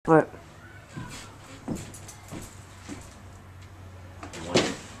What?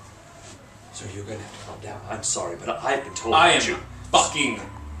 Sir, you're gonna have to calm down. I'm sorry, but I've been told I that am fucking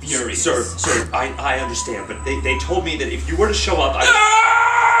furious. Sir, I understand, but they told me that if you were to show up,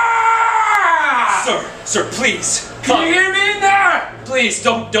 Sir, please. Can you hear me in there? Please,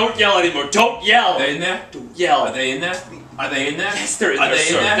 don't yell anymore. Don't yell. Are they in there? Don't yell. Are they in there? Are they in there? Yes, they're in Are there, they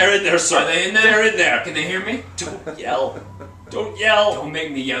sir. in there? They're in there, sir. Are they in there? They're in there. Can they hear me? Don't yell. Don't yell. Don't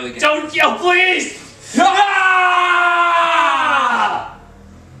make me yell again. Don't yell, please! Ah!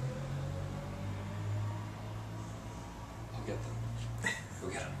 I'll get them. Go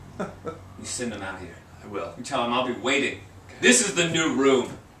get them. You send them out here. I will. You tell them I'll be waiting. This is the new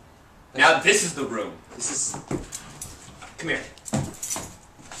room. Now this is the room. This is... Come here.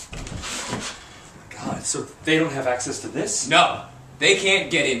 God, so they don't have access to this? No, they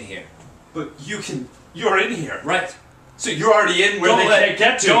can't get in here. But you can... You're in here. Right. So you're already in where they can't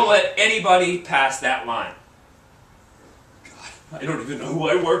get to. Don't let anybody pass that line. God, I don't even know who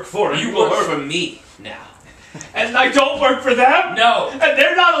I work for You anymore. work for me now. And I don't work for them? No. And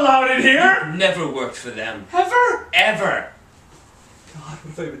they're not allowed in here? Never worked for them. Ever? Ever. God,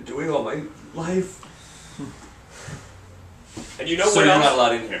 what have I been doing all my life? And you know So what you're else? not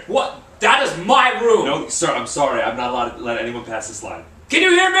allowed in here. What? That is my room. No, sir, I'm sorry. I'm not allowed to let anyone pass this line. Can you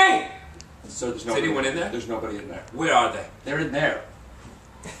hear me? Sir, there's Is nobody. anyone in there? There's nobody in there. Where are they? They're in there.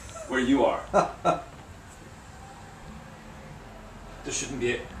 Where you are. There shouldn't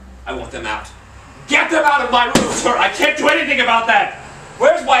be it. I want them out. Get them out of my room, sir! I can't do anything about that!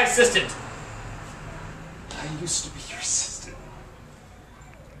 Where's my assistant? I used to be your assistant.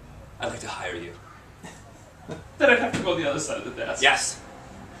 I'd like to hire you. Then I'd have to go on the other side of the desk. Yes.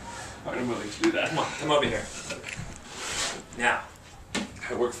 Alright, I'm willing to do that. Come on, come over here. Now.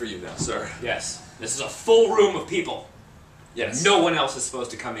 I work for you now, sir. Yes. This is a full room of people. Yes. No one else is supposed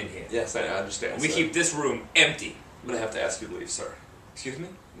to come in here. Yes, I understand. And we sir. keep this room empty. I'm gonna have to ask you to leave, sir. Excuse me?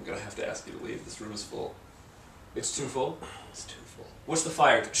 I'm gonna have to ask you to leave. This room is full. It's too full? It's too full. What's the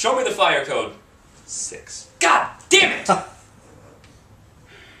fire? Show me the fire code. 6. God damn it!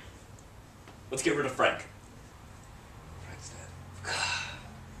 Let's get rid of Frank. Frank's dead.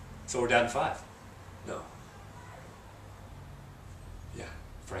 So we're down to 5. No. Yeah.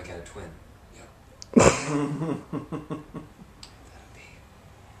 Frank had a twin. Yeah. That'd be.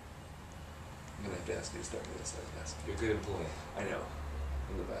 I'm gonna have to ask you to start me this desk. You're a good employee. I know.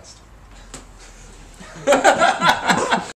 I'm the best.